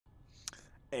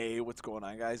Hey, what's going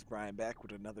on, guys? Brian back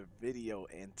with another video,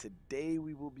 and today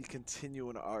we will be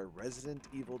continuing our Resident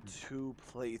Evil 2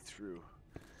 playthrough.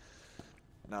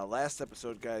 Now, last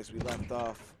episode, guys, we left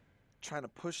off trying to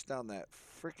push down that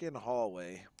freaking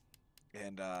hallway,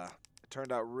 and it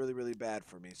turned out really, really bad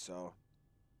for me, so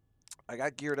I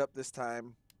got geared up this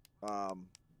time. I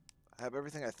have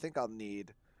everything I think I'll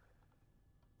need.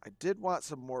 I did want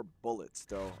some more bullets,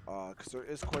 though, because there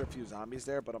is quite a few zombies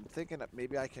there, but I'm thinking that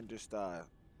maybe I can just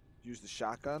use the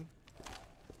shotgun,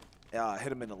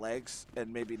 hit him in the legs,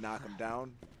 and maybe knock him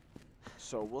down.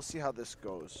 So we'll see how this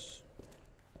goes.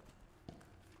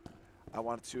 I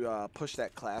want to push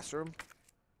that classroom,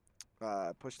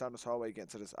 push down this hallway, get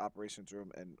into this operations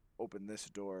room, and open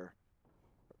this door,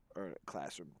 or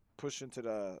classroom. Push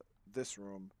into this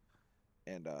room,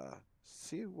 and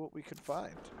see what we can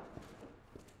find.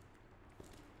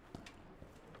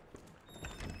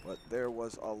 But there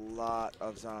was a lot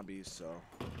of zombies, so...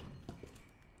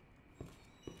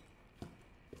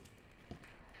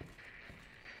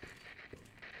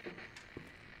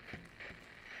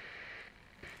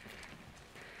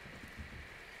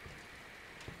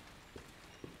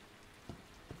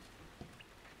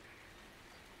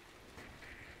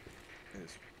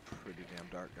 It's pretty damn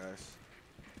dark, guys.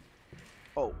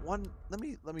 Oh, let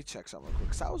me check something real quick.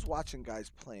 Cause I was watching guys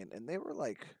playing and they were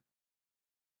like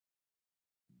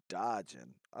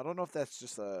dodging. I don't know if that's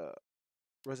just a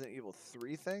Resident Evil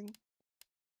 3 thing.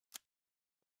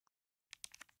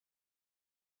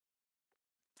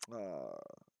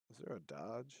 Is there a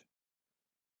dodge?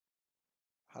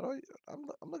 How do I'm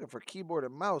looking for keyboard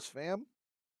and mouse, fam.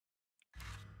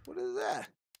 What is that?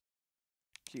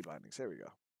 Key bindings. There we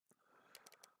go.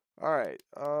 All right.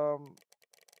 Let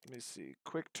me see.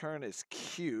 Quick turn is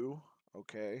Q.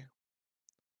 Okay.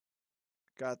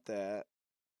 Got that.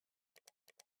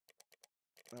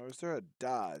 Now, is there a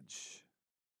dodge?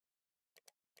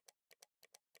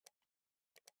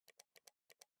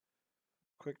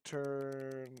 Quick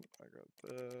turn. I got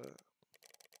that.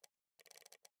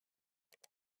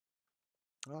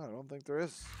 Oh, I don't think there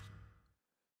is.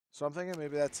 So I'm thinking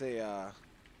maybe that's a.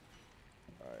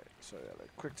 Alright, so yeah, the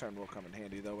quick turn will come in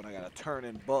handy though when I got a turn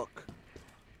in book.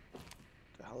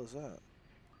 The hell is that?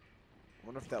 I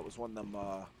wonder if that was one of them.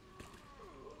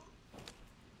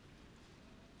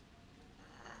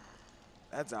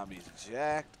 That zombie's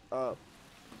jacked up.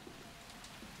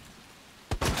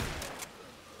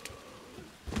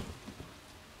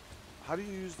 How do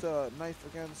you use the knife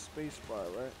again? Spacebar,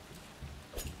 right?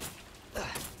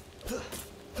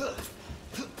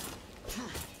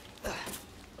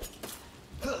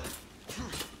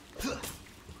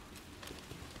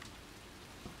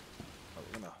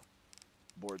 We're gonna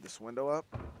board this window up.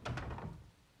 Alright,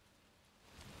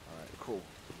 cool.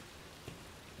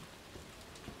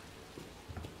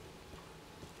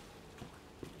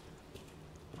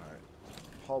 Alright.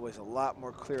 Hallway's a lot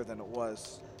more clear than it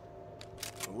was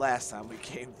the last time we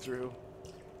came through.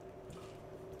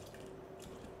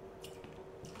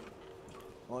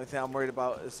 The only thing I'm worried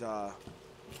about is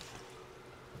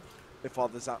if all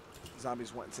the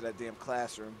zombies went into that damn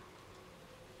classroom.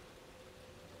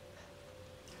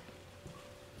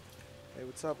 Hey,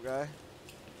 what's up, guy?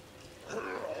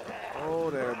 Oh,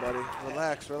 there, buddy.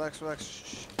 Relax, relax, relax.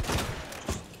 Shh.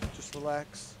 Just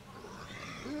relax.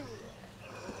 You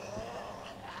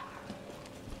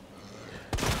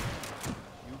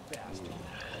bastard.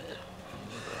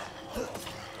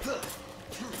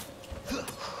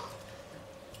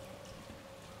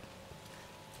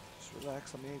 Just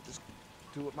relax. Let me just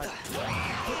do what my...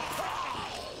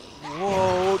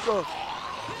 Whoa, what the...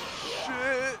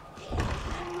 Shit!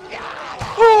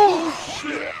 Oh,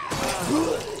 shit!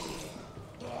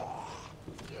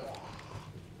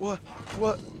 What?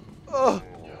 What? Oh!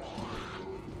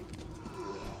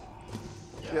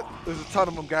 Yeah, there's a ton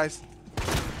of them, guys.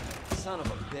 Son of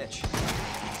a bitch.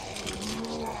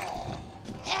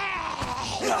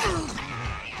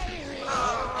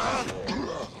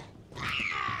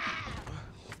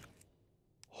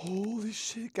 Holy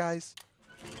shit, guys.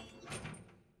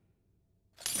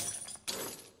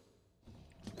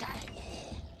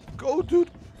 Go, dude.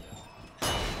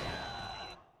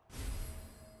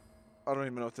 I don't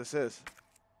even know what this is.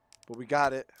 But we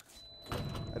got it.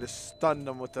 I just stunned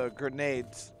them with the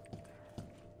grenades.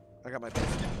 I got my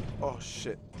pistol. Oh,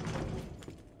 shit.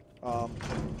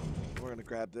 We're gonna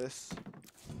grab this.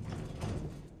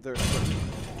 There's...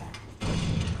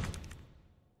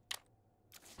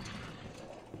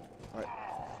 Alright.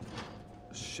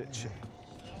 Shit, shit.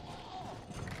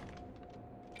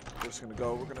 We're just gonna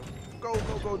go. We're gonna go,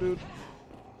 go, go, dude.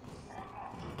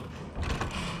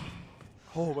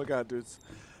 Oh my god, dudes.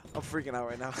 I'm freaking out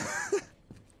right now.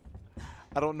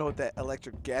 I don't know what that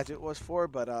electric gadget was for,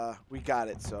 but we got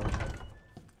it, so.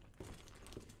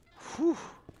 Whew.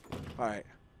 All right.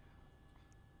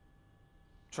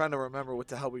 Trying to remember what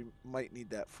the hell we might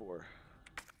need that for.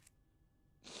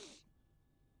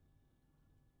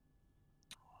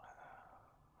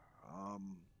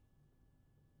 Um.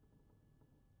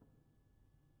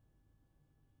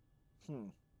 Hmm.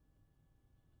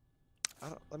 I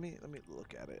don't. Let me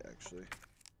look at it actually.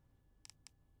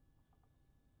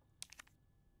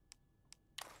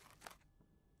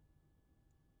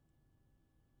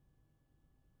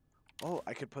 Oh,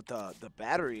 I could put the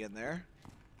battery in there.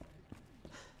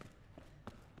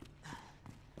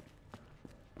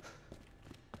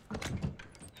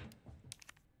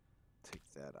 Take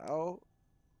that out.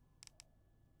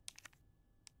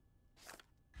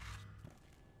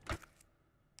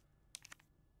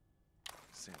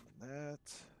 Examine that.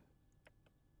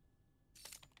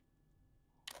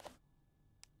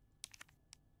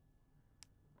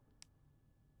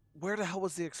 Where the hell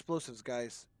was the explosives,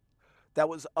 guys? That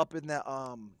was up in that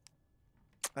I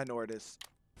know where it is.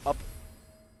 Up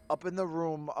up in the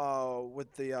room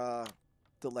with the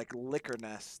like liquor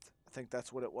nest. I think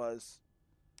that's what it was.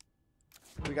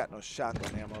 We got no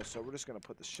shotgun ammo, so we're just gonna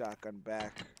put the shotgun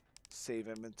back. Save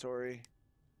inventory.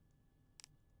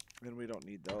 And we don't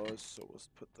need those, so we'll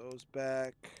put those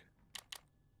back.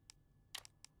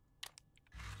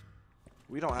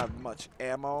 We don't have much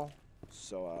ammo,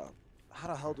 so how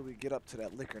the hell do we get up to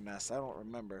that liquor nest? I don't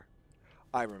remember.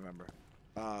 I remember.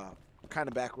 Kind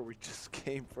of back where we just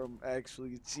came from,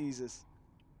 actually. Jesus.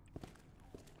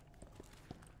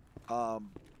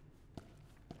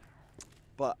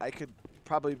 But I could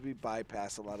probably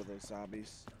bypass a lot of those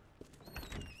zombies.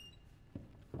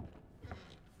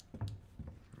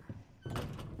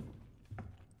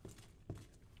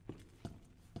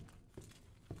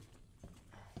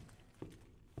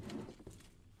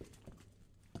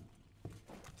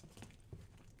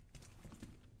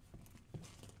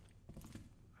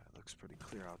 It looks pretty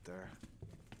clear out there.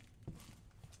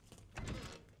 I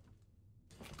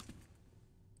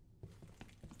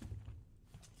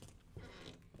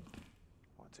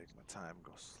want to take my time,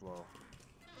 go slow.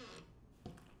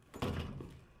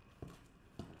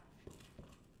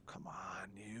 Come on,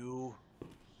 you.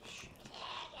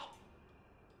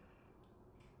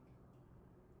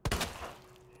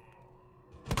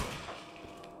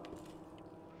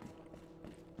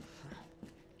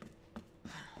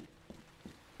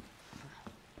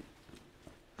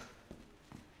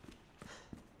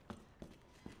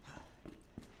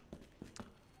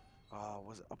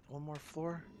 Was it up one more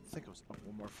floor? I think it was up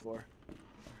one more floor.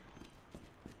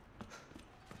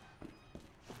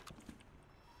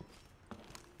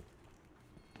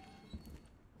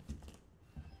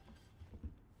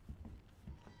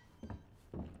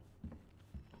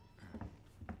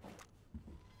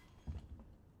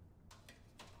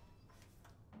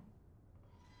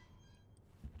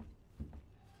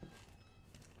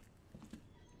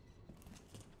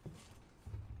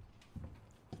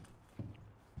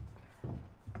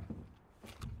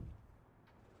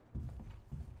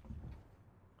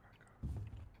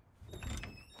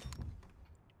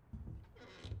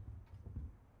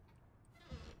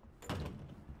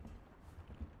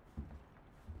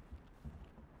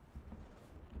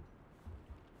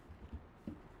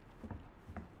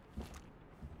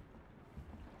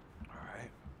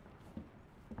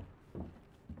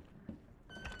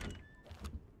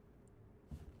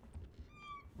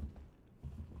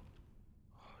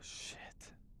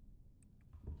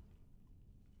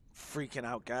 Freaking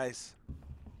out, guys.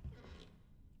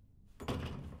 I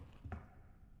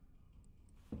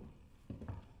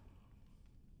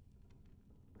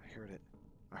heard it.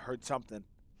 I heard something.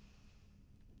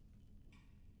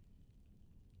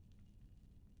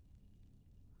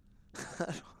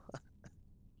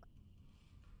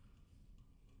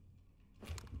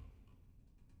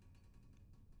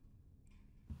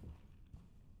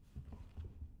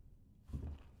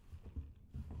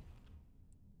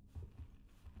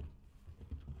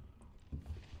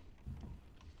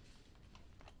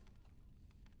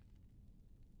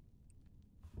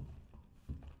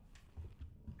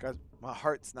 Guys, my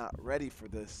heart's not ready for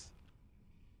this.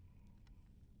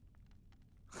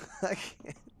 I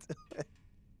can't do it.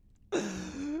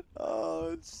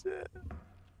 Oh, shit.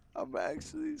 I'm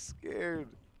actually scared.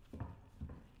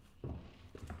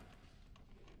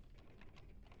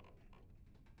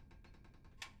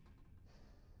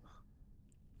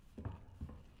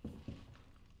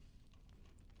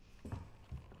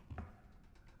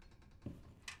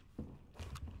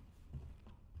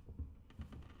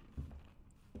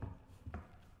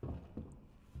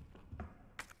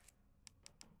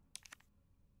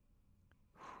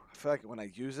 feel like when I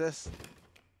use this,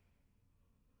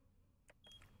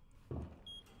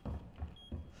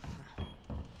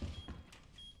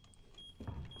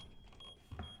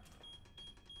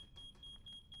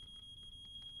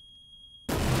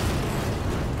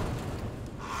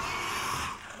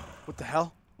 what the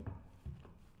hell?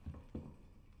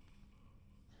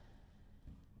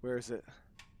 Where is it?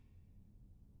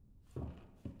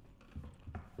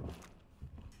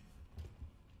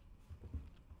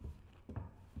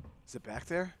 Is it back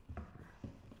there?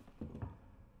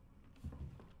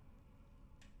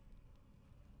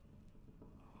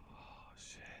 Oh,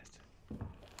 shit.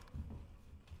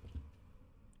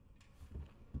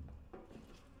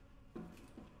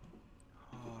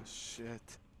 Oh,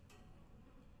 shit.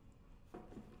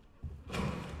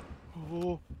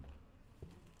 Oh.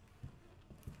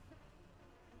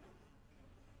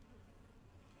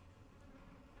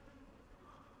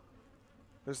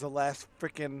 There's the last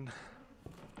freaking...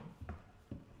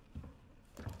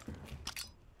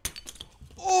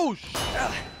 Oh, shit!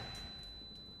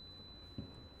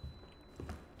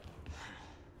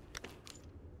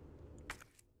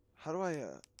 How do I,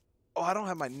 Oh, I don't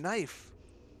have my knife.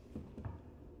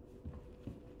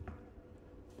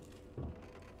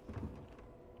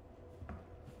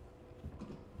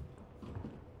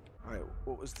 Alright,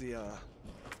 what was the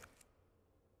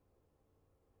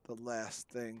last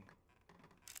thing?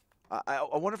 I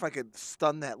wonder if I could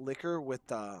stun that liquor with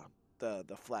the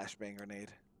flashbang grenade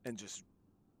and just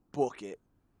book it.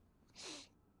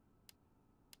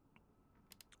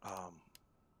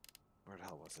 Where the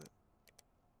hell was it?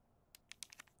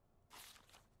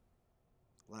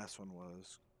 Last one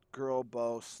was girl,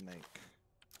 bow, snake.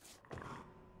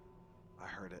 I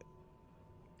heard it.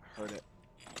 I heard it.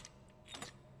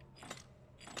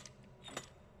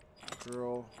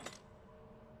 Girl,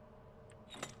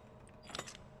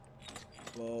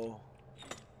 bow,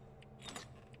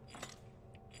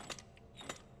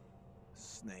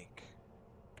 snake.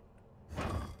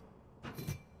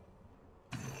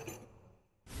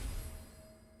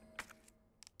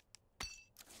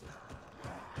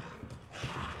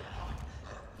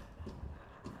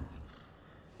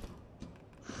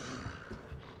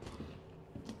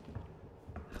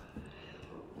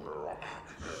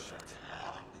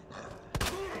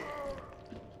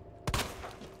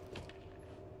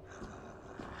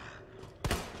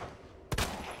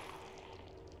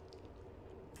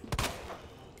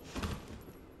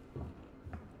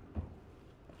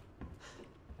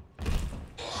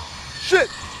 Shit!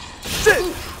 Shit!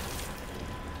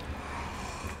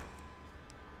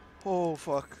 Oh,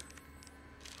 fuck.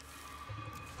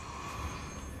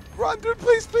 Run, dude,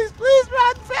 please, please, please,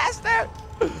 run faster!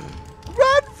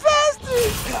 Run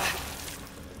faster!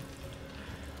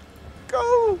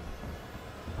 Go!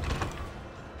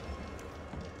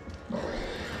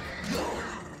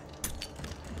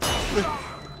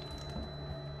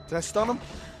 Did I stun him?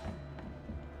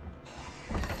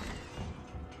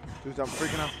 Dude, I'm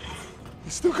freaking out.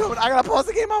 He's still coming. I gotta pause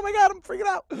the game. Oh my god, I'm freaking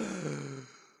out.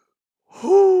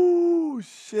 Oh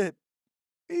shit.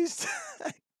 He's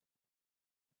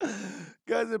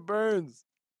guys, it burns.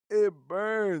 It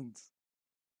burns.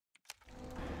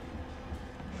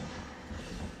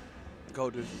 Go,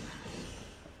 dude.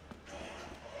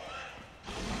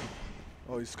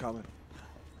 Oh, he's coming.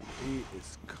 He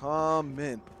is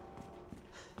coming.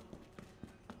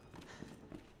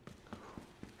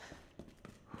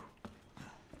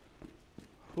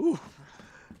 Whew.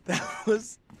 That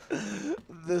was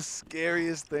the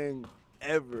scariest thing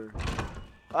ever.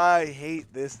 I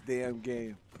hate this damn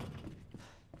game.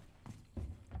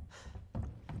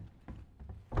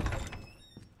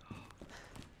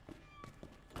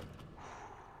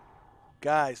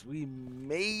 Guys, we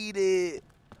made it.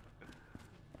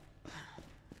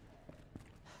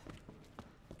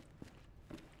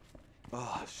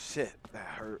 Oh, shit. That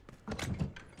hurt.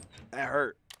 That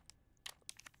hurt.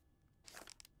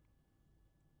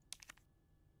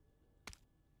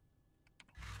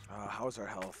 How's our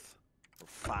health? We're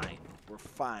fine. We're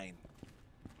fine.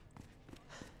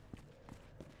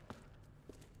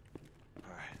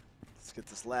 Alright. Let's get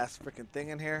this last freaking thing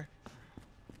in here.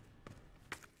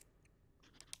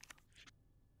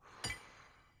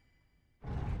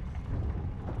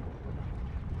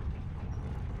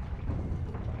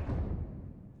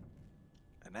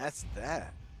 And that's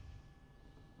that.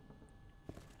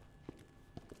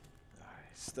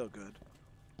 Alright, still good.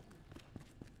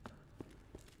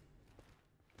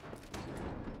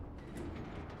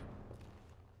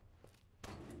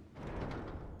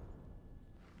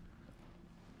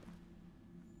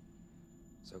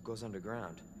 So it goes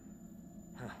underground.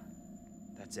 Huh.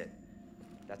 That's it.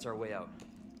 That's our way out.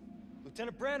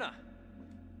 Lieutenant Branna!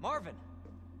 Marvin!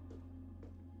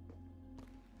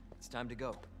 It's time to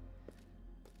go.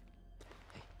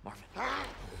 Hey, Marvin.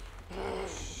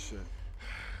 Shit.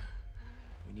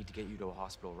 We need to get you to a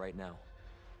hospital right now.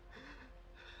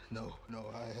 No,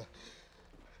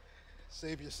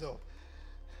 save yourself.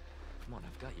 Come on,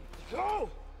 I've got you. Go!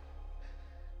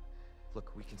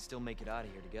 Look, we can still make it out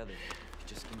of here together. You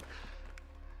just can...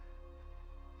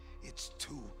 It's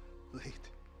too late.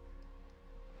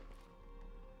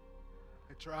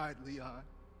 I tried, Leon.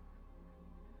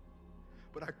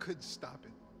 But I couldn't stop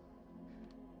it.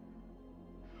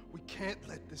 We can't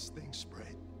let this thing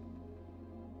spread.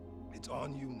 It's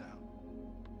on you now.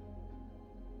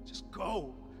 Just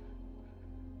go.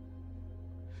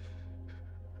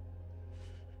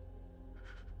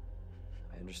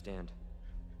 I understand.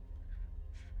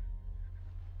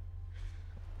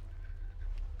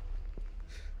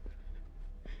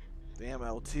 Damn,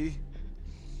 LT.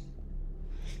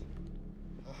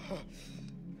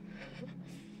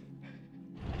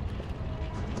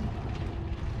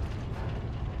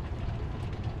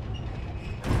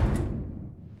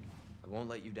 I won't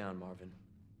let you down, Marvin.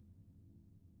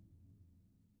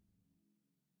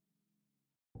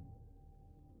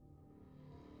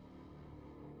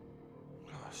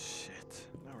 Oh, shit.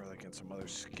 Now we're like in some other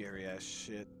scary ass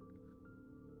shit.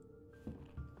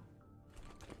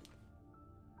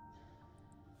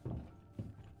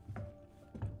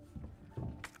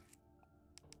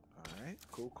 Alright,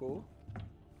 cool.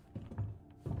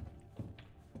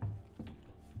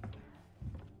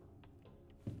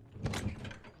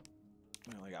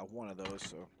 I only got one of those,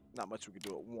 so not much we could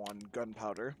do at one.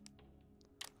 Gunpowder.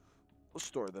 We'll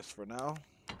store this for now.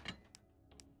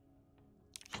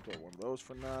 Store one of those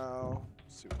for now.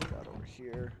 Let's see what we got over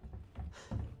here.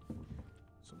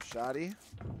 Some shoddy.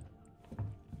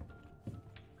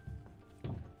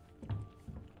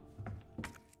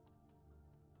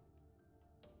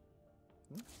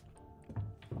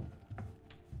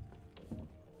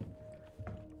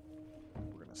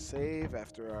 We're gonna save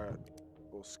after our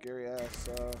little scary ass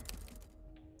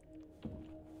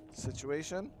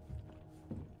situation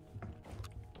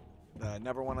that I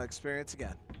never want to experience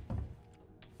again.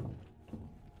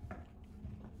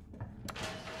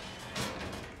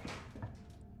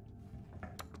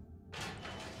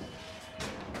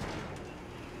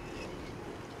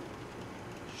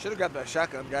 Should have got that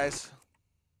shotgun, guys.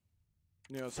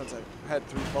 You know, since I had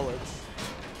 3 bullets.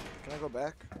 Can I go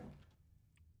back?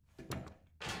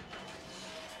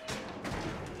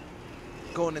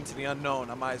 Going into the unknown,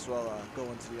 I might as well go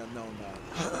into the unknown,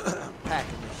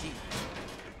 packing the heat.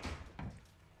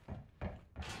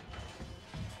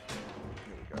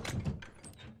 Here we go.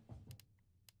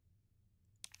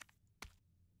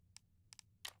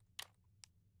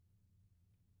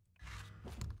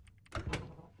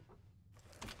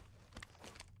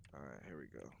 Alright, here we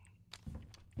go.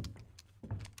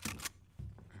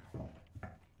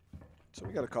 So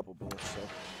we got a couple bullets, so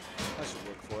that should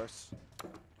work for us.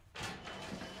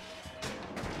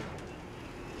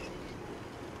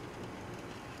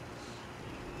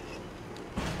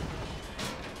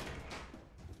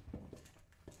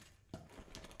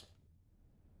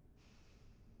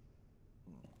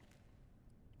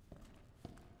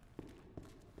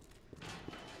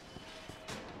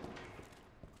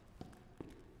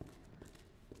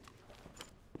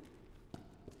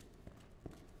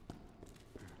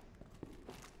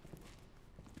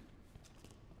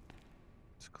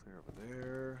 Clear over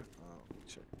there. Let me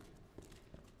check.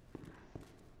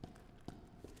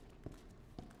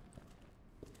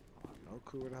 I have no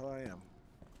clue where the hell I am.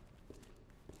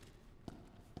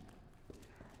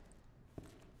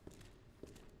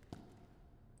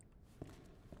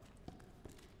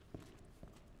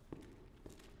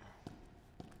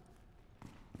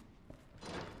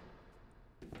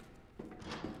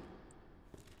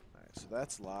 Alright, so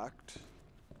that's locked.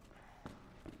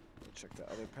 Check the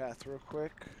other path real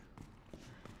quick.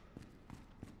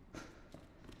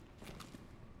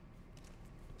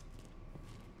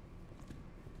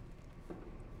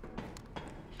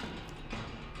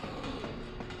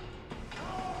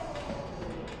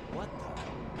 What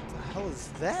the hell is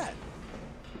that?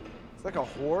 It's like a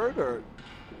horde or...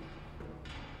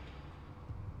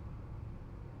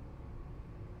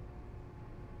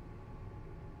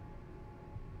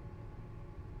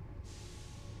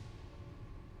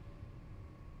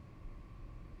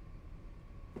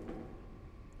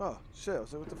 Oh, shit, I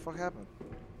was like, what the fuck happened?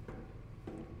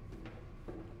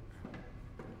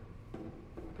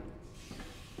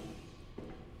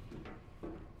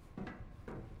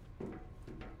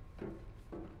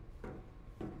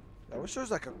 I wish there was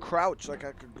like a crouch, like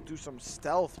I could do some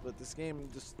stealth, but this game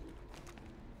just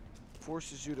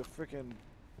forces you to freaking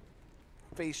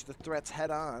face the threats head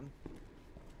on.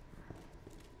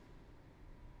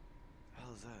 What the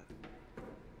hell is that?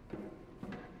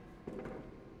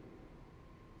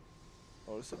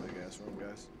 Oh, this is a big ass room,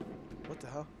 guys. What the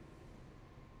hell?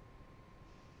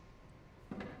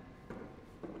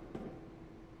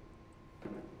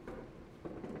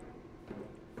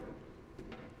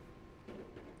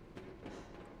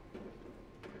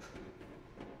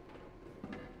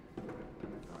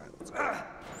 Alright, let's go.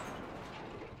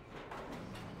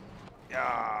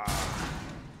 Yeah.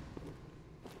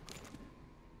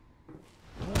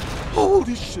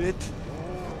 Holy shit!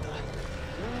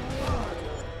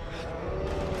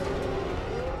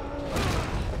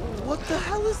 What the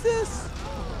hell is this?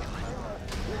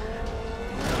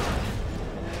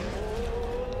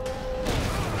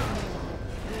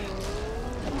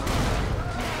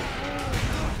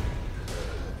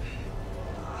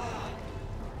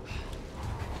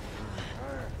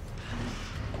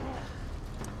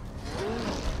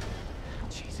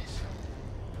 Jesus.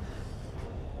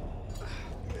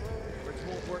 It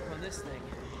won't work on this thing.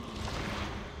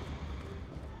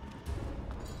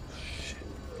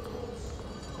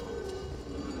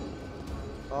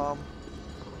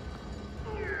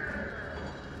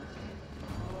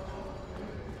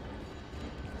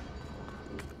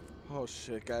 Oh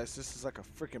shit, guys, this is like a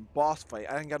freaking boss fight.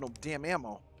 I ain't got no damn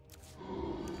ammo.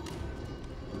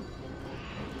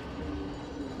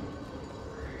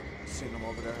 I seen him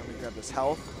over there. Let me grab this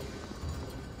health.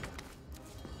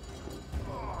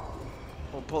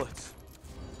 Oh, bullets.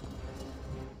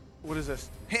 What is this?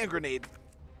 Hand grenade.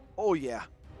 Oh yeah.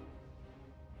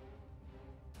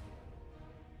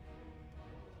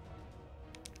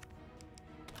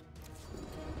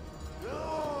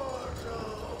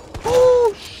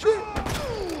 Oh shit!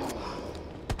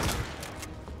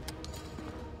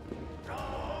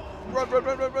 Run, run,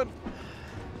 run, run, run!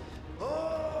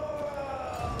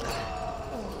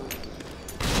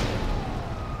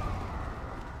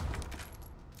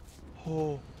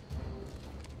 Oh.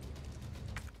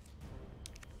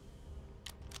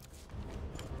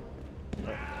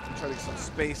 I'm trying to get some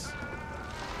space.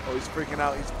 Oh, he's freaking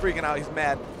out. He's freaking out. He's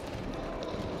mad.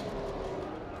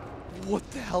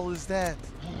 What the hell is that?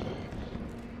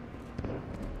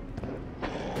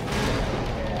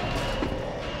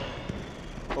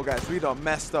 Oh, guys, we done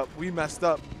messed up. We messed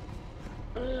up.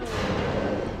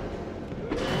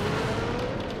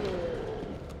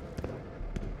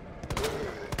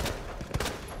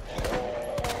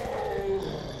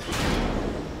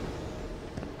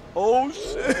 Oh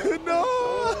shit, no!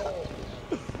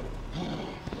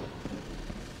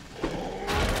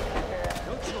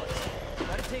 No choice.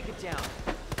 Gotta take it down.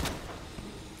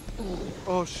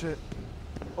 Oh shit.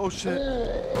 Oh shit.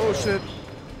 Oh shit.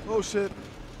 Oh shit.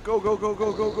 Go, go, go,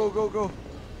 go, go, go, go, go.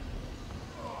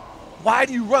 Why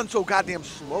do you run so goddamn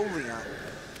slowly on it?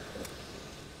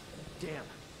 Damn.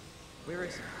 Where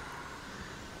is he?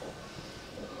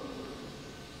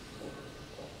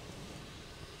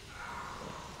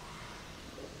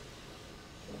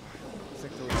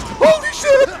 Holy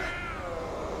shit!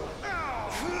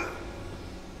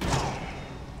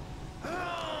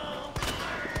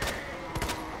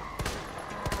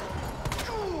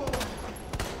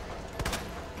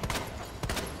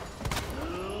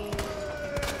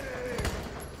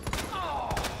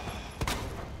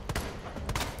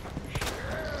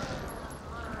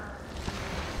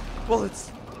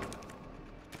 Bullets.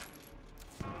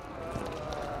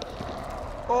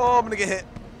 Oh, I'm gonna get hit.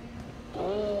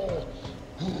 Oh,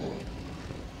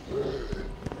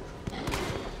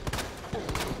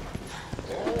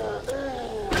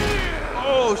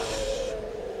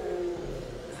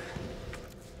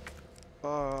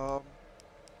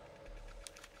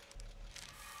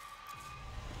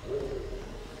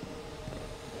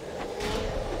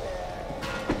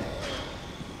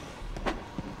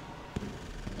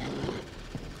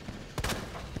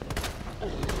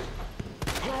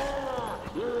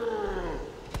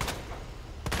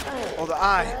 oh, the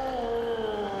eye.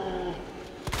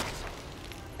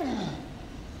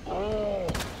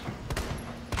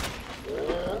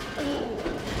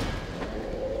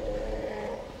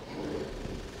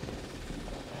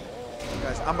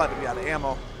 Guys, I'm about to be out of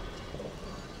ammo.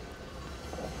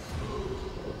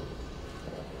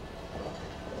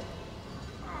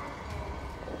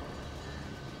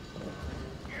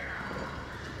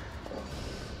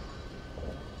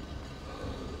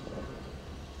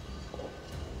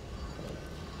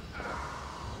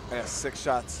 I got 6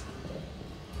 shots.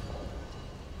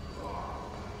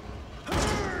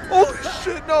 Holy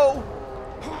shit, no!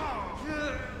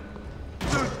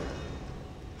 Dude.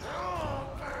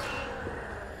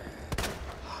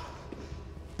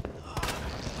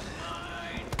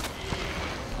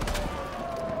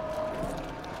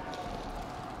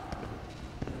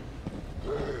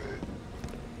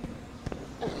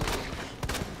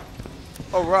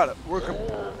 Oh, we're on it. We're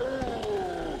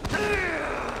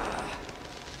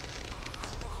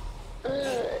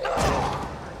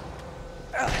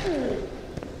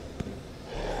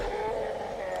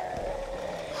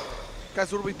Guys,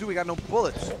 what do we do? We got no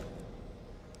bullets. Is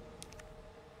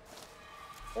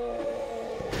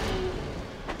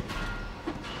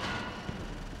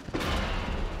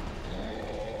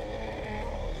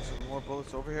there more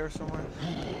bullets over here somewhere?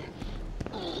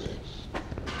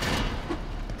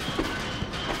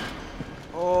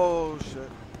 Oh, shit.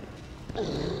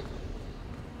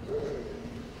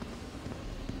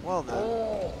 Well,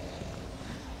 then.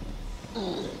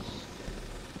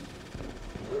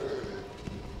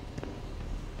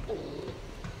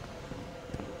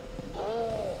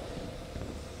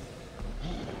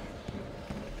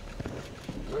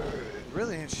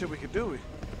 Really ain't shit we could do.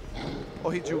 Oh,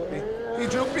 he juked me. He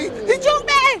juked me. He juked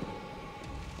me!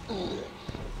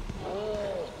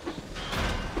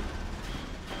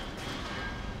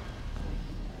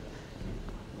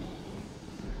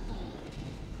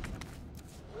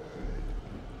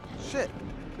 Shit.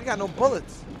 We got no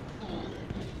bullets.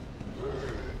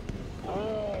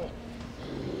 I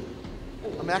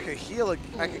mean, I could heal.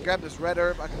 I could grab this red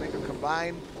herb. I can make a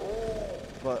combine.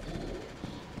 But...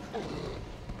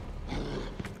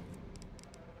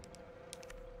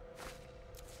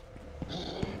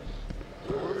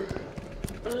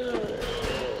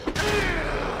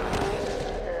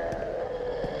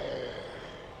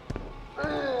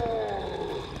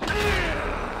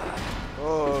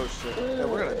 oh, shit. Yeah,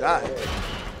 we're gonna die.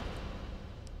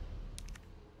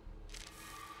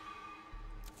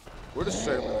 We're just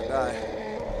straight gonna die.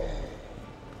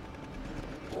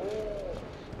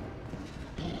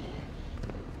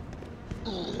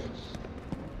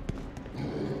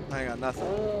 I ain't got nothing.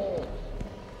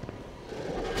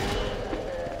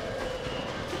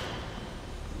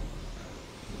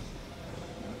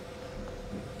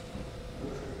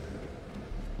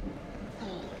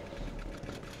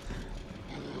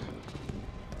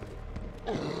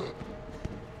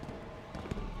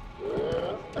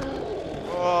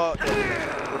 Oh,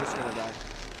 we're just gonna die.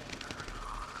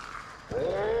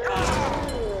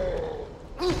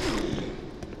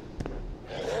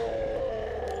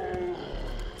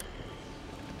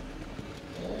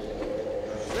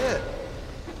 Shit.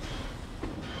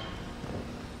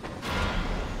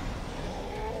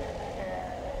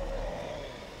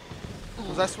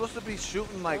 Was I supposed to be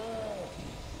shooting like...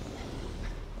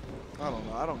 I don't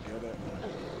know, I don't get it.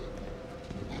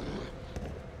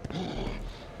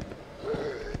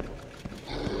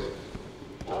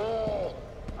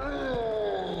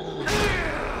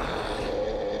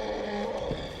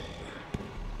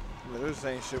 This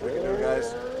ain't shit we can do,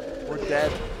 guys. We're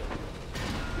dead.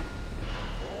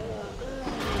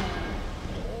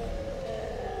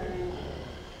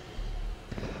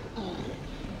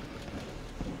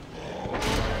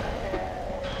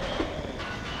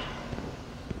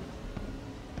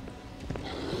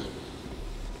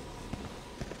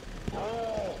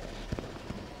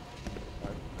 I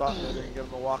thought we were gonna get him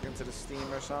to walk into the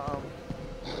steam or something.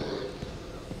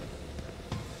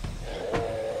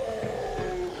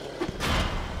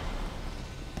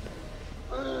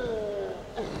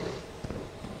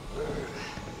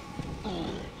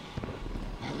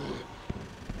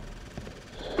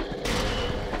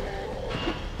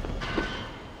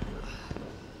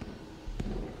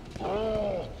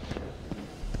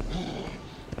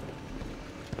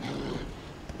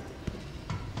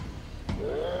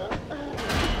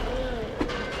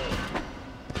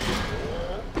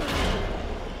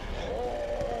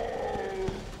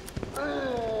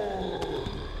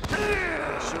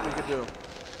 Shit we could do.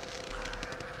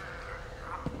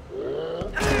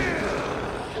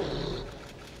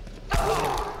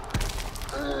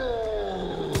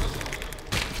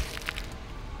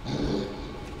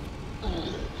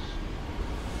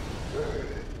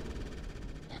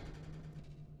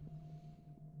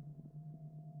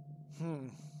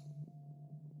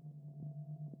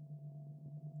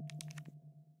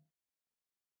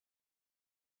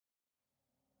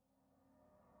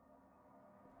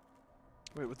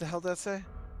 Wait, what the hell did that say?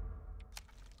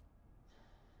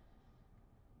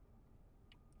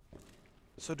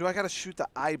 So do I gotta shoot the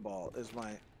eyeball is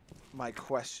my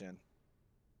question.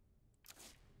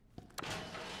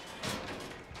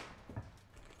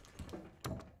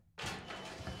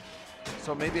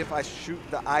 So maybe if I shoot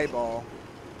the eyeball...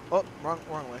 Oh,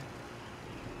 wrong way.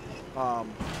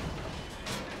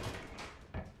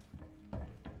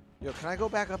 Yo, can I go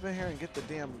back up in here and get the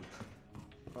damn...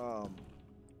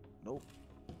 Nope.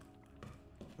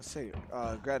 Let's say,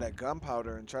 grab that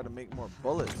gunpowder and try to make more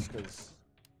bullets, because...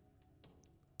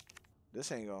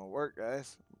 This ain't gonna work,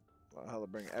 guys. I'll hella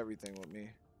bring everything with me.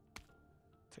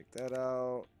 Take that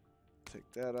out.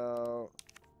 Take that out.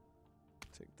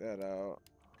 Take that out.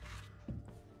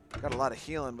 Got a lot of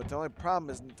healing, but the only problem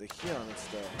isn't the healing, it's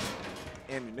the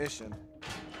ammunition.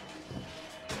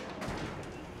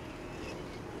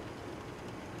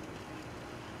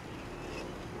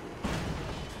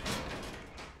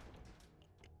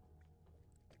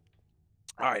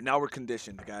 Alright, now we're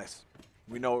conditioned, guys.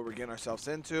 We know what we're getting ourselves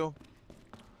into.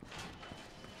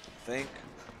 Think.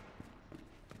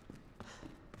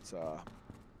 It's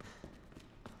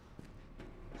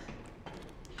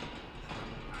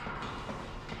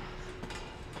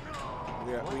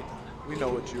yeah, we know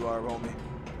what you are, homie.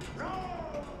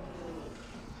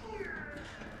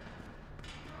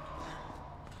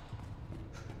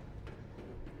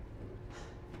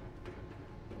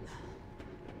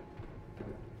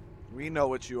 We know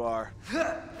what you are.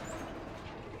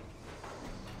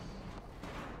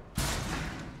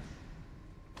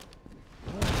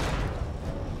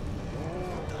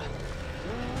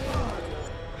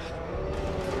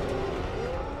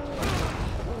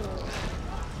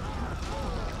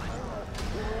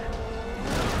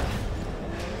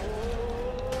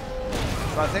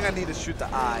 So I think I need to shoot the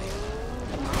eye.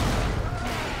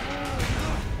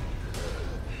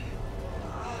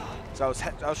 So I was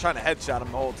trying to headshot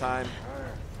him the whole time.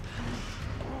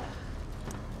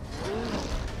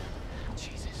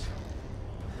 Jesus.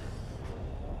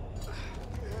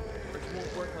 It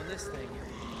won't work on this thing.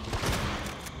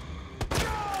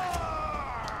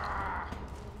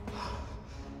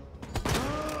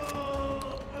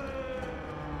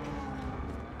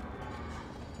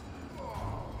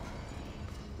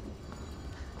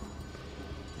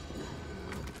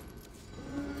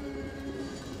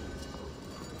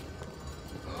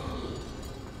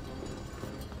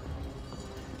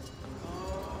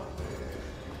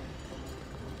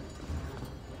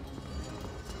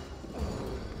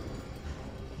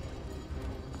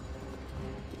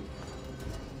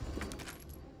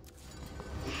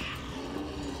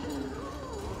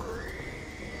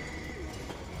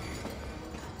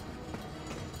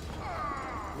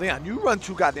 Leon, you run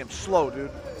too goddamn slow, dude.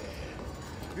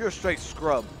 You're a straight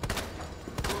scrub.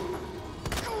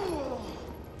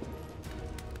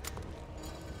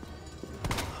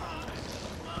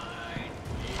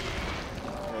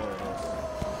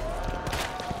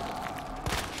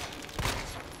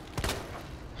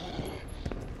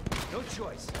 No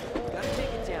choice. Gotta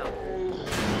take it down.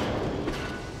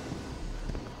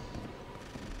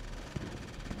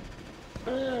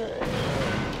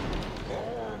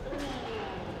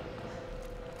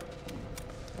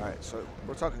 Alright, so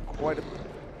we're talking quite a...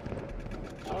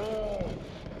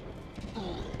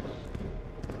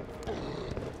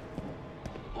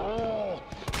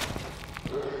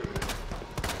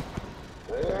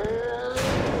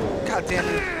 God damn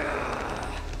it.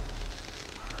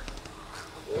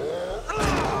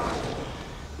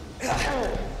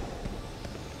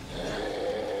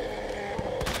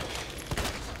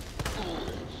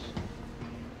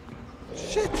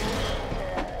 Shit.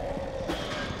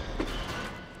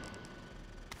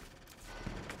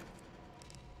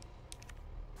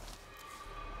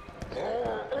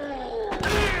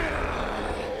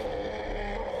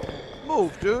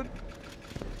 Move, dude.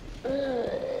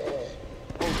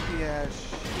 OP ass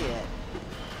shit.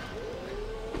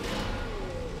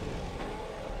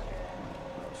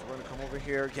 So we're gonna come over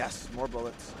here. Yes, more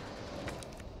bullets.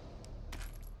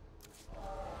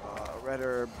 Red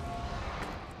herb.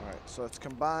 Alright, so it's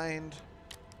combined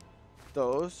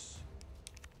those.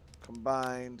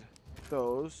 Combined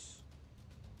those.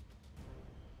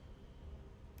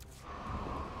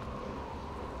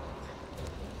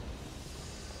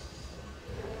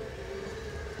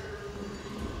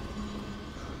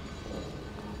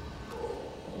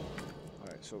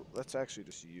 So let's actually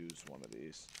just use one of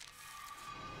these.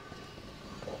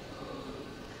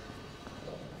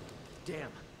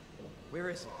 Damn. Where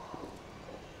is it?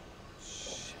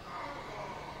 Shit.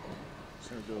 Just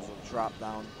gonna do a little drop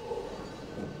down.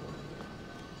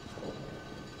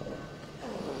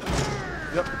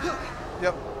 Yep.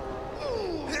 Yep.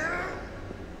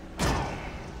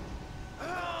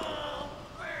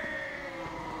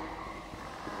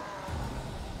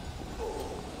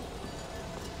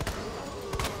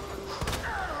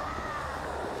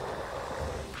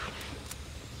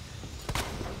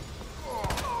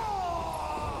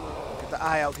 Get the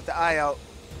eye out, get the eye out.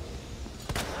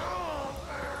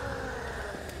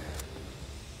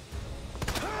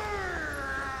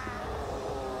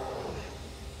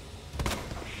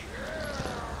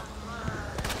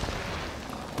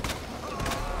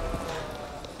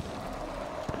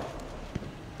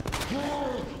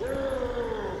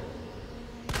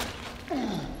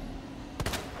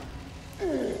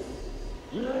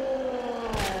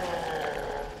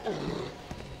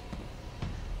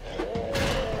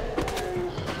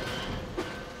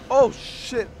 Oh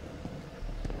shit.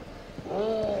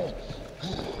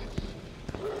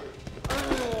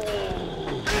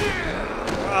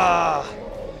 Ah.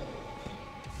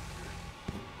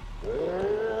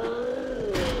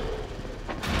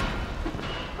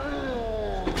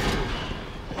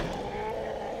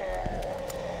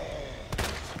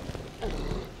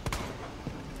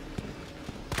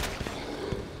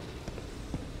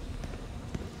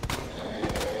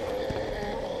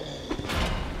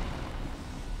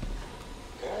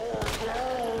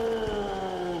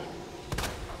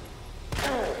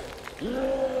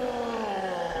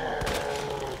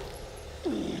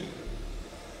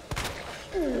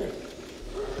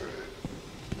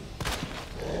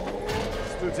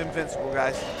 This dude's invincible,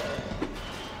 guys.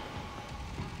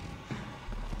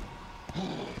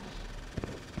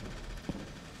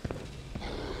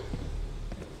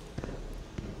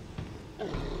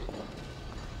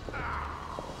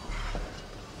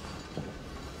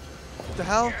 What the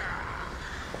hell?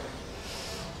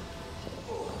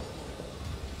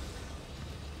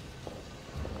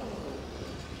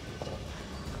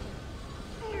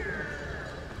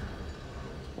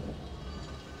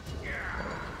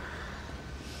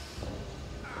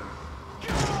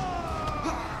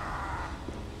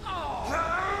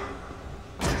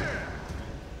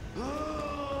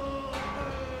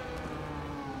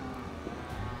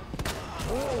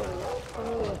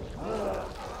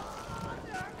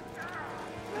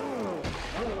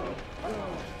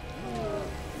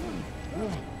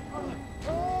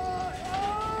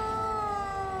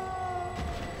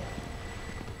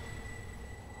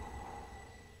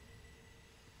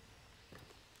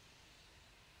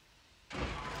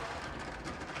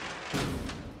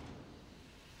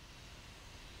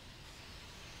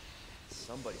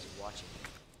 Somebody's watching me.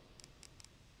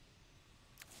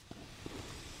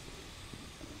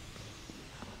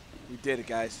 We did it,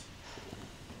 guys.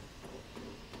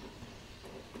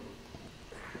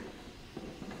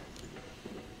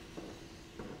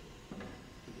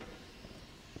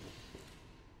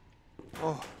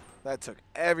 Oh, that took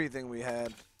everything we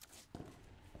had.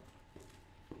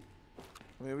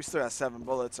 I mean, we still got 7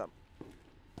 bullets.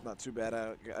 Not too bad,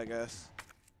 I guess.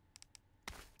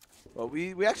 Well,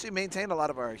 we actually maintained a lot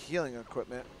of our healing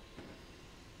equipment.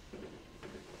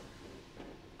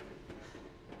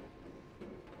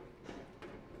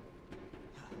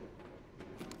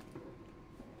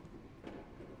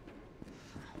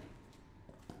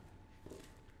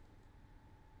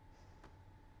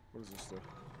 What does this do?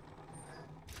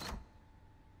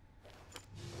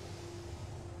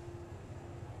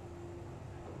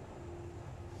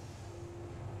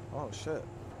 Oh shit.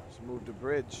 Just moved the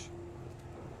bridge.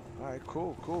 Alright,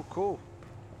 cool, cool, cool.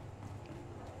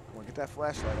 Come on, get that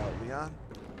flashlight out, Leon.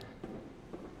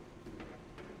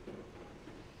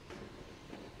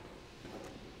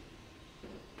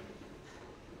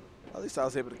 At least I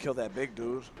was able to kill that big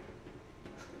dude.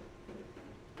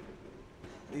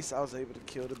 At least I was able to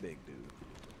kill the big dude.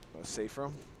 A safe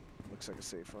room? Looks like a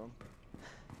safe room.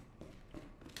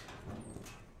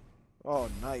 Oh,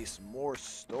 nice. More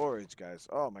storage, guys.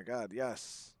 Oh my god,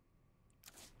 yes.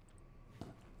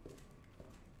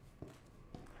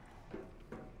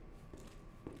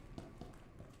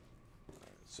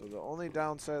 So the only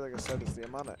downside, like I said, is the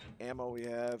amount of ammo we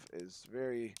have is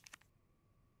very,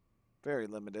 very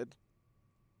limited.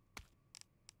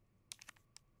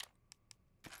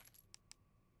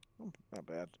 Not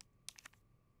bad.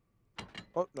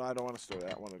 Oh, no, I don't want to store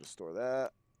that. I wanted to store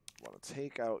that. I want to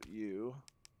take out you.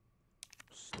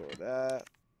 Store that.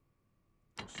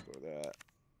 We'll store that.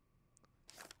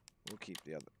 We'll keep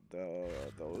the other,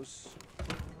 those.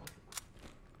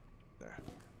 There.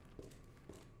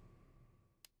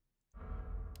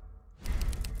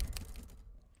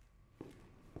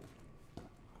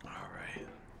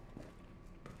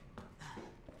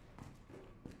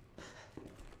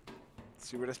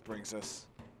 See where this brings us.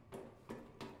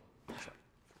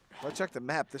 If I check the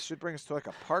map, this should bring us to like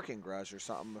a parking garage or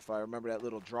something if I remember that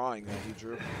little drawing that he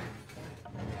drew.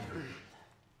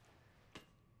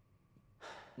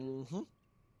 Mm-hmm.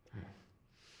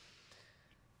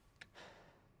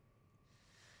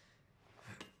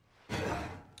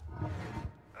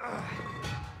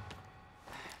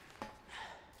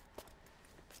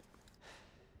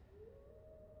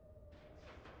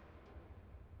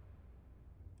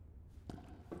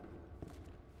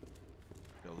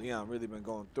 Leon really been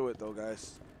going through it though,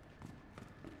 guys.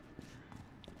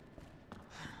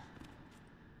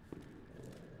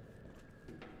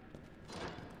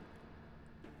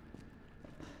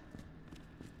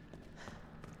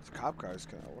 cop cars.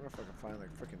 I wonder if I can find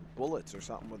like freaking bullets or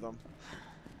something with them.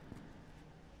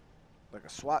 Like a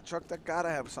SWAT truck, that gotta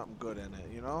have something good in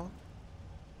it, you know?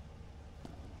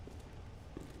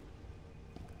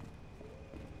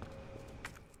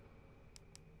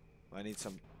 I need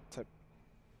some type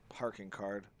parking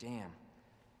card. Damn.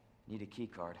 Need a key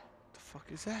card. The fuck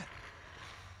is that?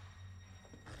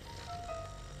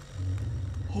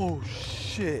 Oh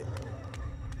shit.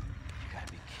 You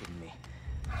gotta be kidding me.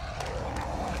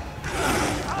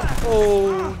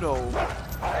 Oh no.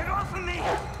 Get off of me!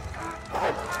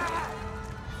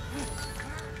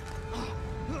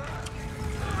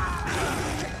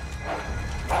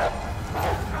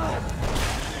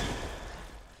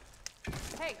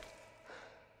 Hey,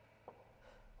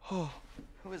 Oh.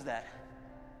 Who is that?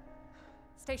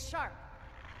 stay sharp.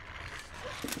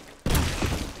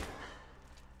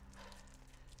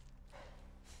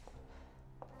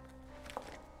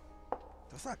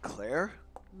 That's not Claire.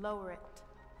 Lower it.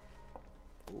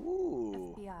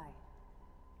 Ooh. FBI.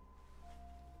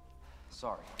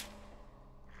 Sorry.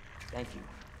 Thank you.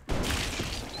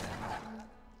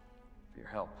 For your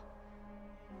help.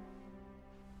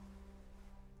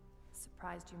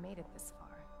 Surprised you made it this far.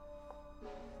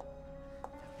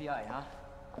 FBI, huh?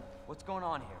 What's going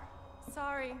on here?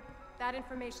 Sorry, that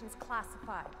information's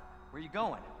classified. Where you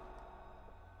going?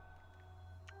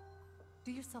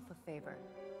 Do yourself a favor.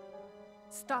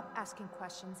 Stop asking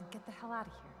questions and get the hell out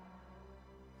of here.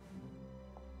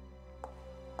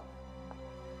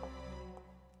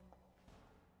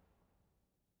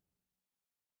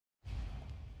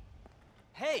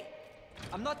 Hey!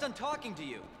 I'm not done talking to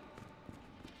you!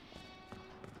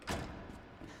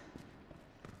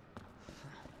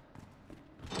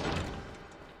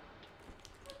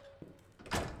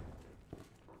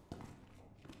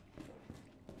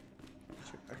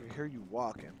 I can hear you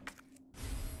walking.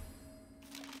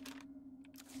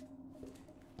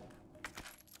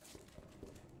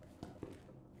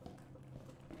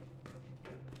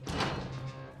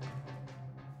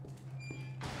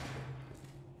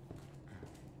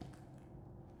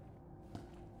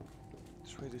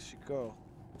 Which way does she go?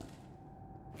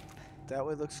 That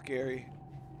way looks scary.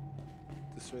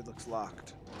 This way looks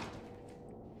locked.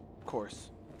 Of course.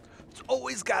 It's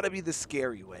always gotta be the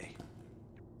scary way.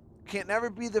 Can't never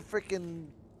be the freaking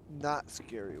not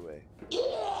scary way.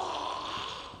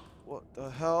 What the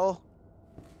hell?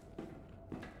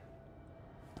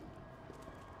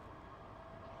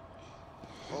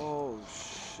 Oh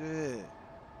shit.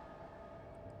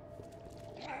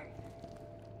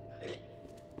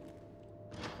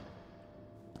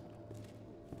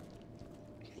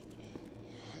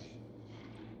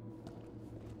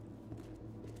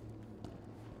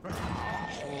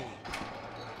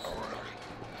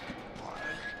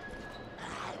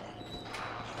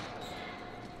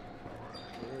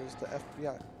 Where's the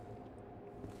FBI?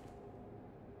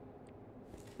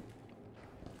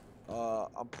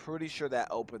 I'm pretty sure that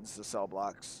opens the cell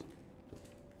blocks.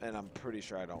 And I'm pretty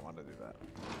sure I don't want to do that.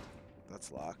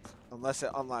 That's locked. Unless it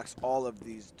unlocks all of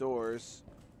these doors.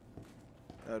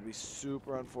 That would be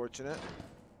super unfortunate.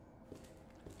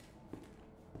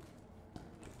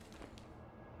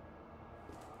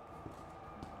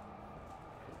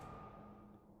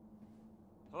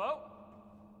 Hello?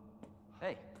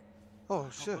 Hey, Oh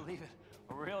shit. Don't believe it.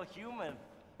 A real human.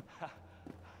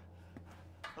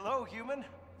 Hello, human.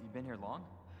 you been here long?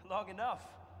 Long enough.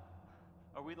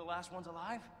 Are we the last ones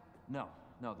alive? No,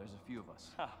 there's a few of us.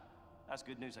 Huh. That's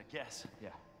good news, I guess. Yeah.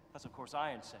 That's of course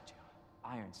Iron sent you.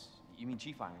 Irons. You mean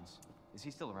Chief Irons? Is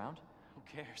he still around? Who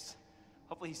cares?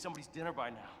 Hopefully he's somebody's dinner by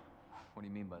now. What do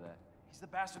you mean by that? He's the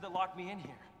bastard that locked me in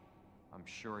here. I'm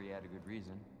sure he had a good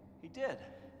reason. He did.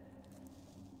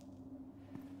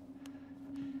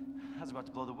 I was about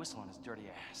to blow the whistle on his dirty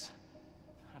ass.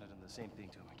 I'd have done the same thing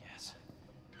to him, I guess.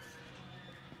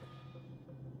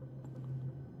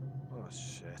 Oh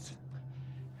shit.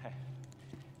 Hey,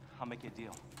 I'll make you a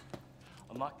deal.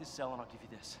 Unlock this cell and I'll give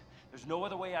you this. There's no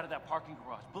other way out of that parking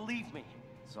garage. Believe me.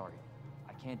 Sorry,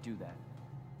 I can't do that.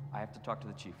 I have to talk to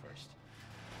the chief first.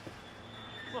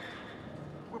 Look,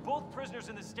 we're both prisoners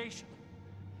in this station.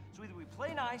 So either we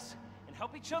play nice and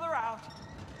help each other out,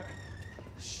 or...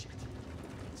 Shit.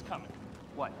 It's coming.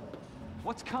 What?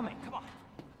 What's coming? Come on.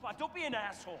 Come on, don't be an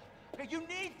asshole. Okay, you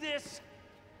need this.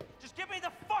 Just get me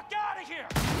the fuck out of here!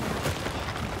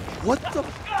 What the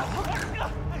fuck?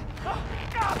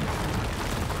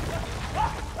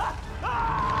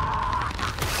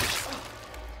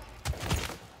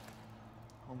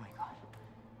 Oh my god.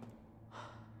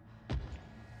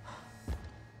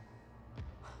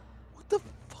 What the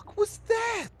fuck was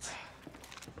that?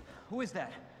 Who is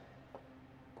that?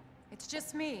 It's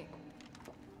just me.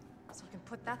 So you can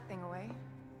put that thing away.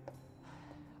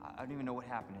 I don't even know what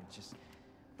happened. It just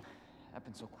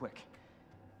happened so quick.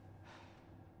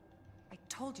 I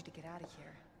told you to get out of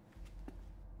here.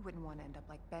 You wouldn't want to end up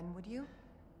like Ben, would you?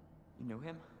 You knew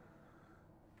him?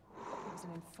 He was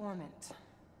an informant.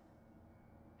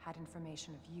 Had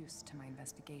information of use to my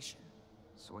investigation.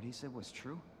 So what he said was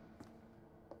true?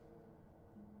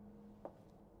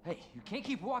 Hey, you can't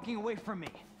keep walking away from me.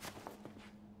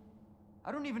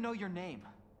 I don't even know your name.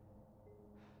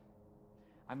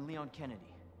 I'm Leon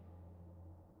Kennedy.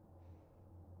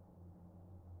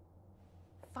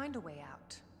 Find a way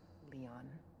out, Leon.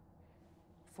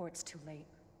 Before it's too late.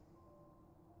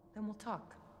 Then we'll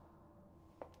talk.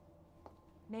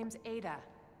 Name's Ada.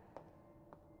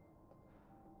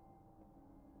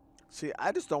 See,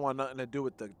 I just don't want nothing to do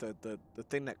with the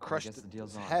thing that crushed guess the his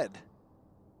deal's on. head.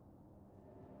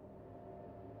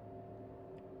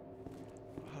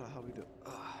 How we do?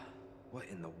 What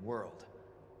in the world?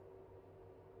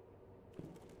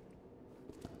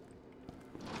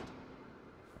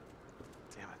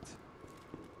 Damn it!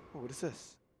 Oh, what is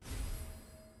this?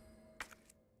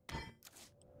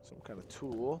 Some kind of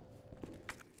tool.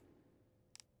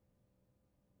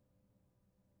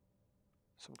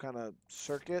 Some kind of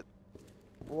circuit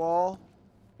wall.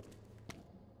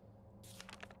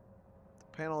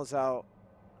 The panel is out.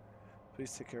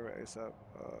 Please take care of it ASAP.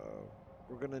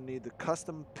 We're gonna need the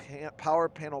custom power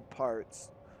panel parts.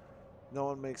 No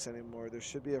one makes any more. There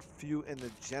should be a few in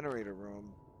the generator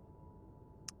room.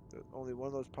 There's only one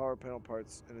of those power panel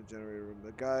parts in the generator room.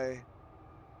 The guy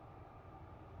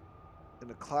in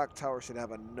the clock tower should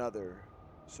have another.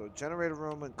 So generator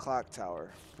room and clock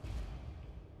tower.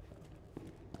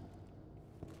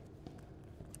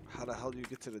 How the hell do you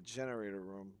get to the generator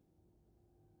room?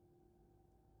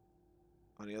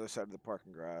 On the other side of the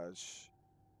parking garage.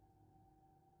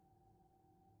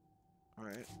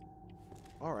 Alright.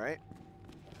 Alright.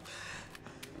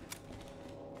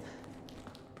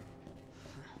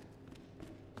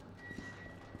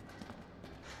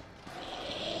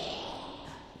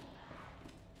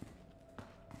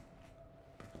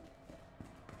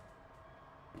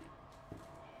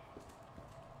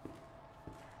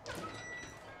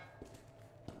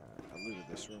 I looted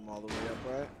this room all the way up,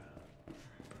 right?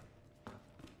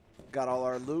 Got all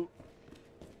our loot.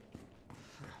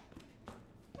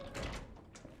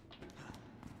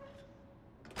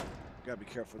 Gotta be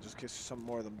careful just in case there's some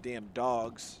more of them damn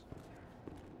dogs.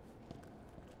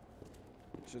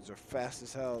 Shits are fast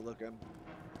as hell looking.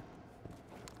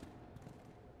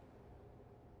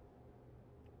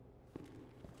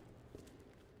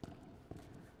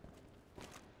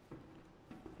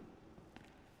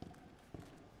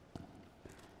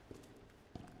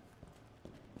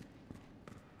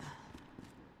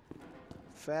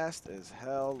 Fast as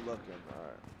hell looking.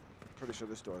 Alright. Pretty sure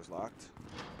this door is locked.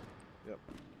 Yep.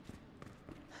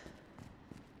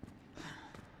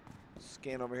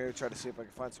 Scan over here, try to see if I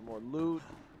can find some more loot.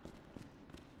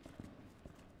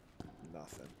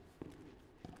 Nothing.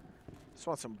 Just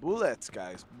want some bullets,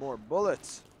 guys. More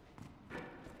bullets.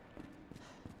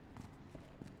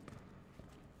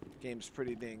 Game's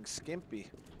pretty dang skimpy.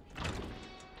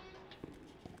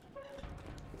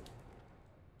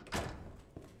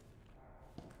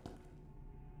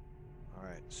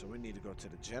 Alright, so we need to go to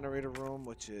the generator room,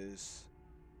 which is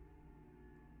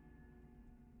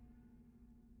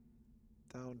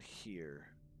down here.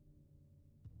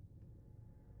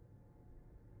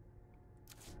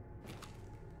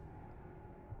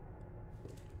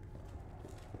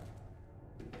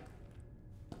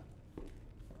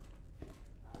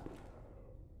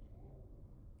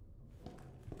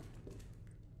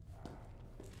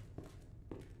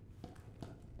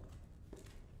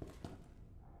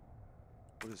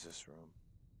 What is this room?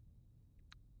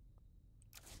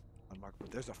 Unmarked,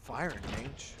 but there's a firing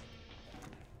range.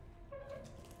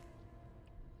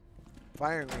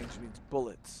 Firing range means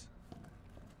bullets.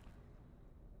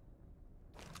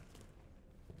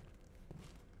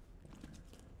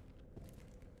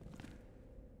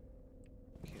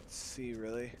 Can't see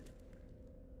really.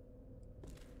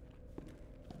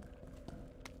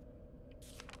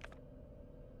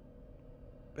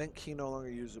 Bent key no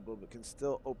longer usable, but can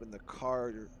still open the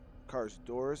car's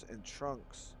doors and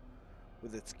trunks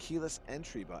with its keyless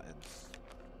entry buttons.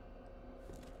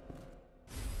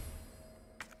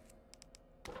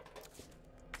 Oh,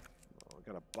 we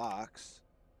got a box.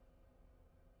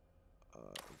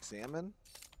 Examine.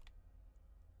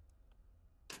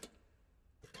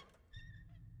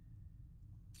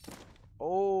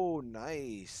 Oh,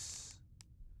 nice.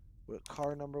 What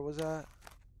car number was that?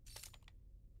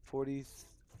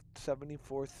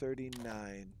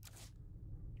 7439.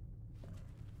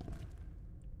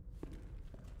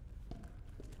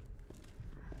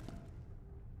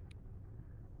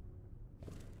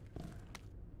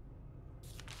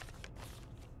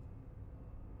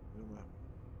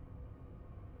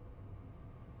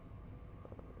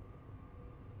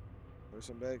 There's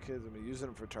some bad kids. I'm using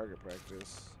them for target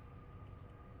practice.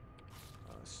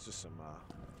 It's just some.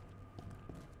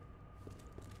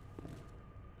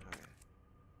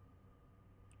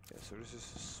 Yeah, so there's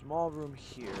just a small room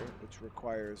here, which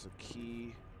requires a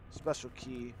key, special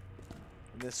key,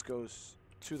 and this goes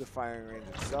to the firing range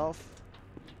itself.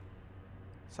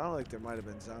 Sounded like there might have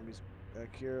been zombies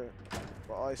back here,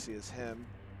 but all I see is him.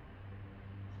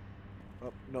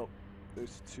 Oh, no,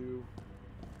 there's two.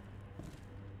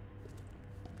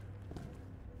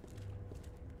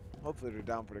 Hopefully they're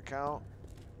down for the count.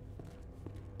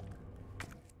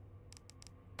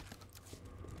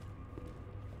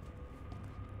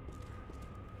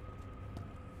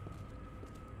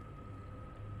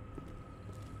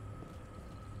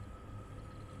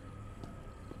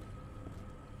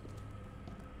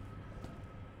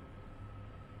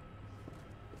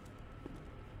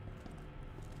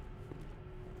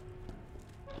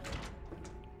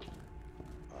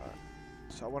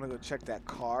 So I want to go check that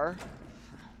car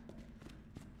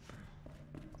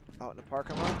out in the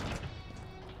parking lot.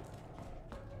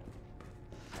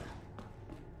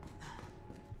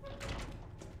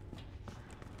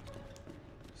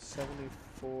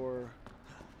 $74.82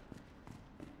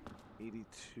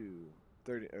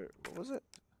 30. What was it?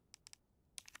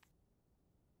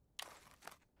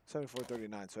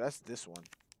 $74.39. So that's this one.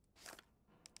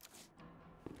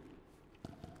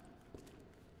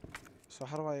 So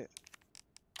how do I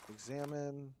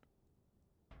examine?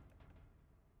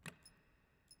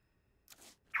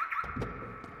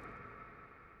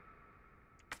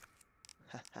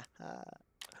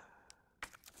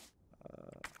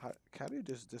 How do you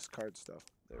just discard stuff?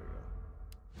 There we go.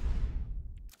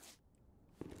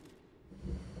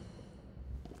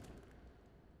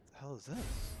 The hell is this?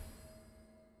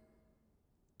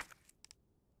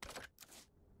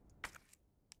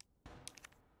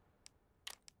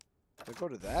 Did I go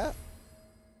to that?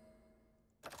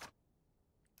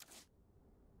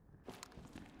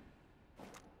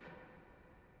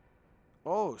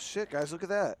 Oh shit, guys, look at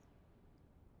that.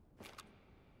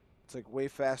 It's like way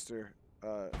faster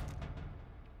to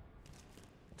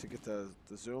get the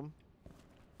zoom.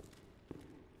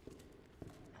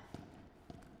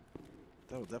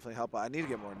 That'll definitely help. I need to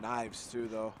get more knives too,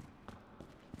 though.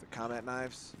 The combat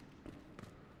knives.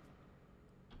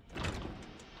 Alright,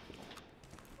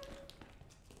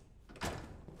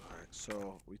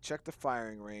 so we checked the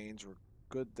firing range. We're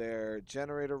good there.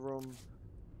 Generator room.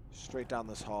 Straight down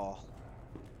this hall.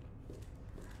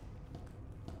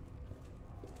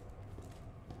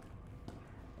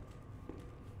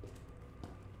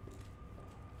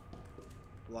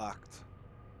 Blocked.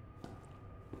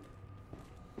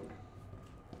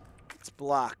 It's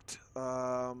blocked.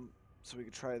 So we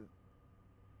could try.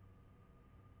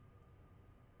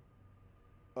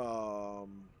 I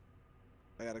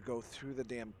gotta go through the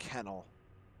damn kennel.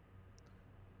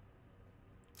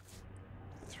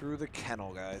 Through the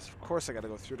kennel, guys. Of course I gotta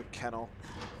go through the kennel.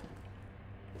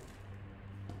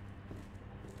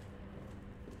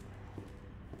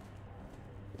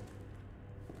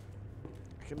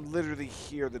 I can literally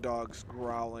hear the dogs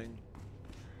growling.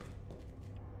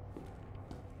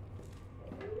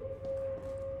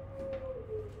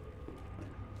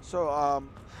 So,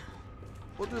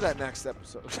 we'll do that next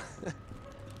episode.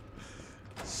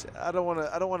 I don't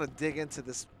want to dig into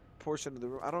this portion of the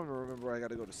room. I don't even remember where I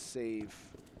got to go to save.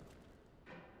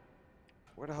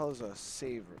 Where the hell is a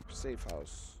safe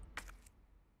house?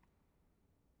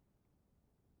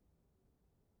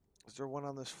 Is there one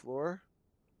on this floor?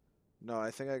 No,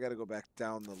 I think I got to go back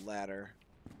down the ladder.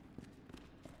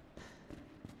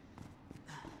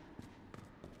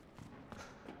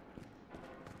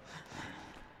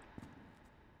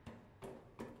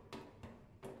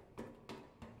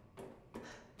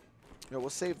 Yeah, we'll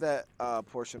save that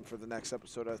portion for the next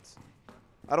episode.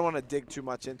 I don't want to dig too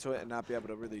much into it and not be able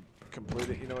to really complete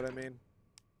it, you know what I mean?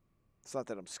 It's not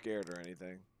that I'm scared or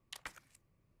anything.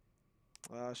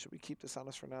 Should we keep this on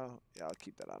us for now? Yeah, I'll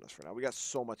keep that on us for now. We got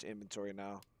so much inventory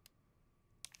now.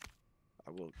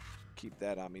 I will keep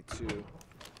that on me too.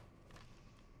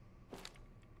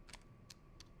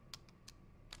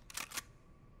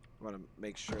 I want to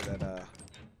make sure that I'm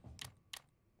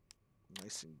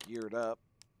nice and geared up.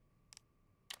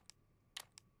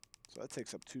 So that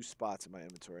takes up 2 spots in my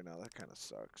inventory now. That kind of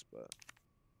sucks, but...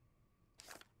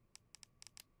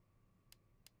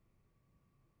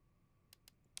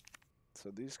 So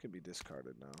these can be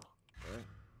discarded now, right?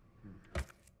 That's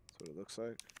what it looks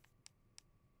like.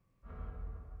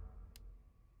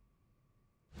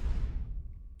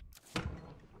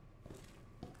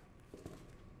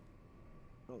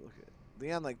 Oh, look at it.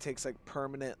 Leon like takes like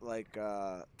permanent like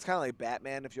it's kind of like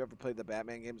Batman if you ever played the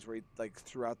Batman games where he like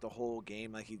throughout the whole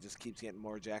game like he just keeps getting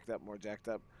more jacked up, more jacked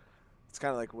up. It's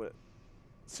kind of like what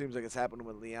seems like it's happened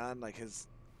with Leon. Like his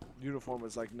uniform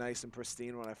was like nice and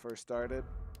pristine when I first started.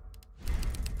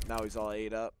 Now he's all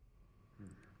ate up.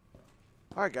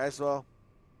 All right, guys. Well,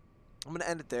 I'm gonna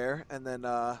end it there, and then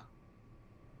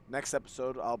next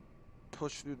episode I'll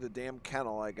push through the damn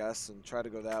kennel, I guess, and try to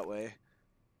go that way.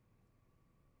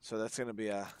 So that's gonna be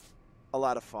a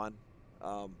lot of fun.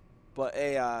 But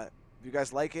hey, if you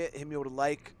guys like it, hit me with a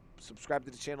like, subscribe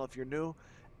to the channel if you're new,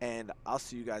 and I'll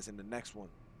see you guys in the next one.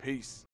 Peace.